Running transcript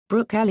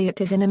Brooke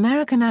Elliott is an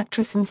American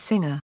actress and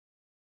singer.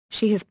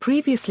 She has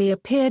previously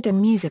appeared in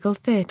musical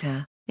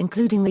theater,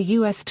 including the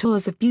U.S.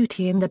 tours of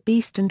Beauty and the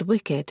Beast and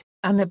Wicked,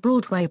 and the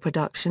Broadway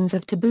productions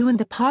of Taboo and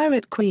The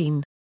Pirate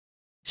Queen.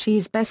 She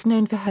is best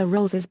known for her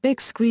roles as big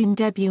screen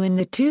debut in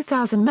the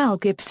 2000 Mel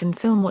Gibson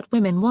film What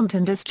Women Want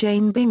and as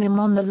Jane Bingum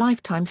on the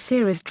Lifetime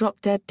series Drop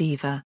Dead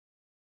Diva.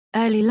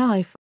 Early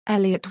life: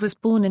 Elliott was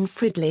born in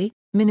Fridley,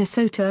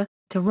 Minnesota,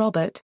 to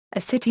Robert, a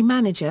city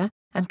manager,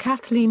 and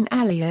Kathleen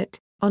Elliott,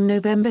 on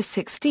November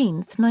 16,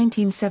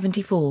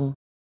 1974.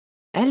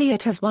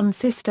 Elliott has one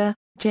sister,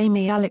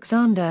 Jamie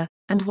Alexander,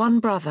 and one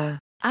brother,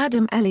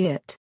 Adam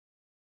Elliott.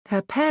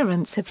 Her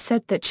parents have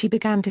said that she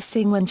began to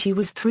sing when she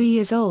was 3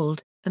 years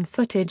old, and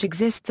footage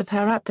exists of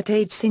her at that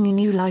age singing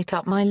You Light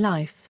Up My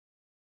Life.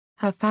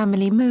 Her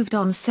family moved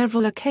on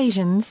several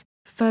occasions,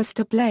 first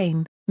to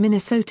Blaine,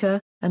 Minnesota,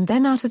 and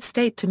then out of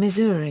state to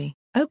Missouri,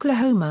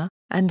 Oklahoma,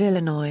 and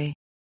Illinois.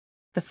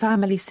 The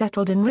family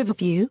settled in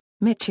Riverview,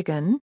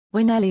 Michigan,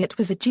 when Elliott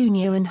was a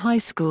junior in high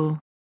school.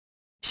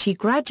 She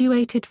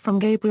graduated from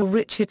Gabriel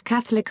Richard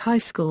Catholic High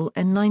School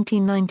in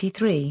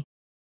 1993.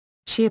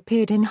 She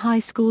appeared in high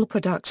school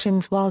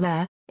productions while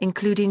there,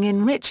 including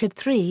in Richard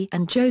III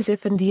and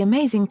Joseph and the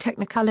Amazing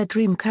Technicolor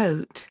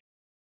Dreamcoat.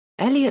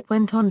 Elliott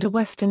went on to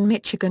Western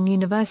Michigan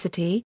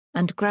University,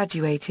 and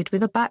graduated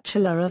with a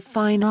Bachelor of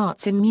Fine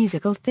Arts in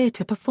Musical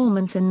Theater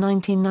Performance in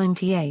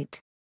 1998.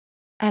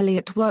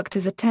 Elliott worked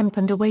as a temp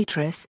and a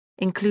waitress,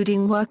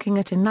 including working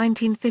at a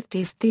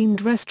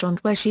 1950s-themed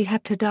restaurant where she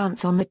had to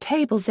dance on the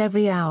tables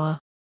every hour.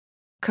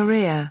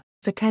 Career: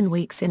 for 10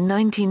 weeks in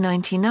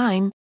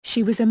 1999,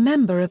 she was a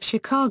member of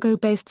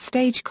Chicago-based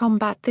stage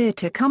combat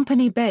theater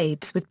company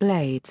Babes with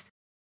Blades.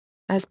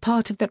 As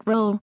part of that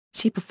role,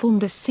 she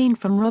performed a scene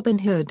from Robin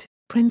Hood,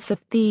 Prince of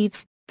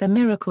Thieves, The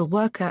Miracle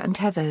Worker and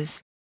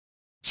Heathers.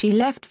 She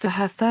left for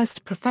her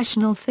first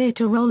professional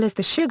theater role as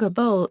the Sugar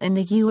Bowl in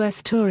the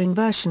U.S. touring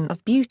version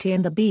of Beauty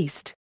and the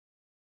Beast.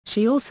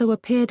 She also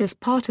appeared as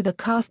part of the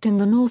cast in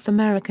the North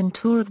American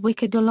tour of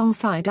Wicked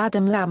alongside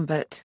Adam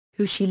Lambert,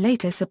 who she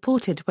later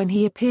supported when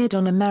he appeared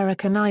on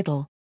American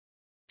Idol.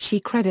 She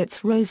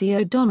credits Rosie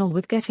O'Donnell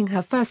with getting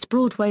her first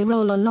Broadway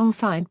role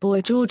alongside Boy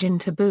George in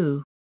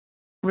Taboo.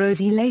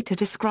 Rosie later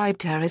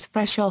described her as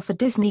fresh off a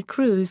Disney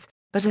cruise,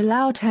 but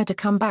allowed her to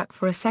come back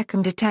for a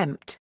second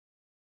attempt.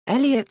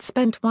 Elliott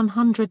spent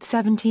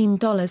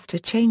 $117 to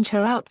change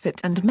her outfit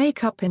and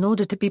makeup in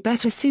order to be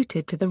better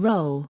suited to the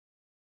role.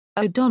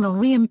 O'Donnell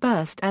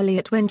reimbursed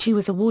Elliott when she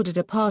was awarded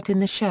a part in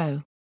the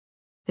show.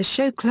 The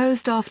show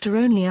closed after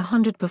only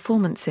 100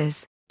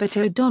 performances, but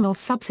O'Donnell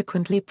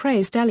subsequently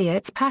praised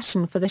Elliott's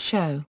passion for the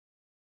show.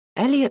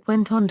 Elliott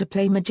went on to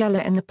play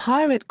Magella in The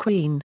Pirate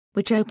Queen,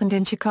 which opened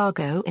in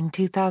Chicago in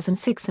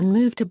 2006 and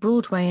moved to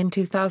Broadway in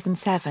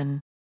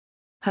 2007.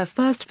 Her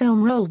first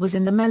film role was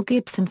in the Mel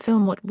Gibson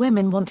film What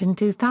Women Want in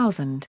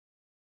 2000.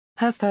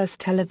 Her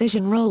first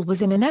television role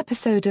was in an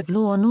episode of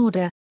Law &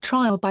 Order,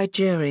 Trial by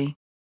Jury.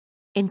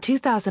 In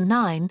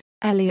 2009,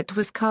 Elliott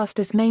was cast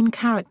as main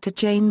character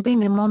Jane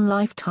Bingum on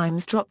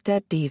Lifetime's Drop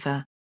Dead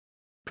Diva.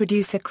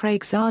 Producer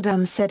Craig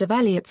Zardan said of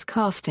Elliott's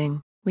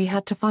casting, "We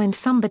had to find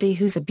somebody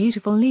who's a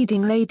beautiful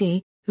leading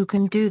lady, who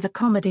can do the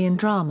comedy and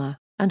drama,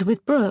 and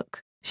with Brooke,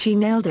 she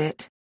nailed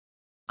it."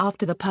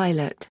 After the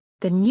pilot,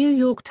 the New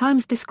York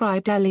Times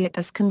described Elliott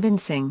as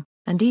convincing,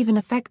 and even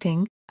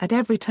affecting, at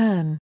every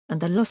turn, and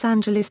the Los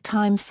Angeles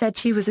Times said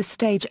she was a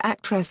stage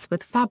actress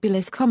with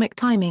fabulous comic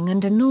timing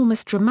and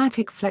enormous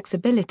dramatic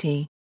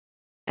flexibility.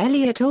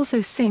 Elliott also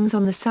sings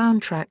on the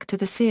soundtrack to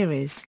the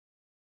series.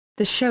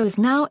 The show is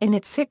now in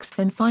its 6th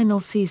and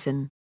final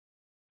season.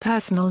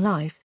 Personal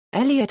life: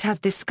 Elliott has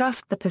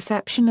discussed the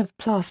perception of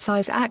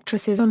plus-size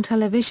actresses on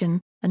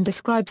television, and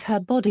describes her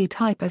body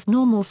type as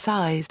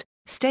normal-sized,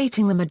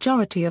 stating the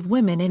majority of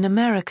women in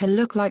America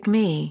look like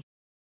me.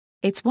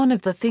 "It's one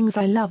of the things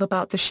I love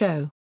about the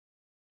show."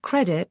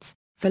 Credits: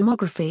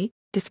 Filmography,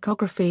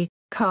 Discography,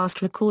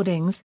 Cast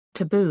Recordings,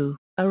 Taboo,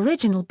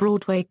 Original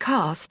Broadway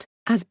Cast,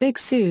 as Big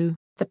Sue,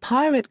 The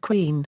Pirate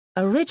Queen,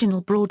 Original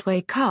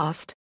Broadway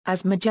Cast,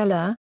 as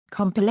Magella,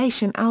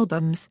 Compilation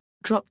Albums,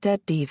 Drop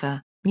Dead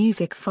Diva,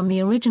 Music from the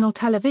Original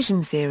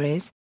Television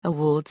Series,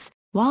 Awards.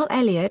 While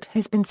Elliott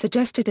has been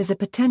suggested as a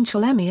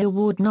potential Emmy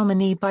Award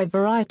nominee by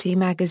Variety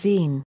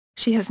magazine,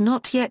 she has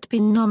not yet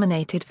been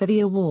nominated for the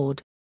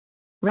award.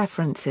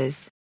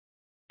 References: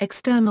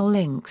 External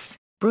links: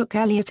 Brooke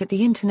Elliott at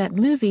the Internet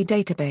Movie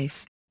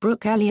Database,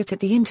 Brooke Elliott at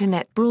the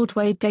Internet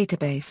Broadway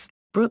Database,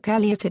 Brooke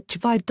Elliott at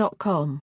Jvide.com.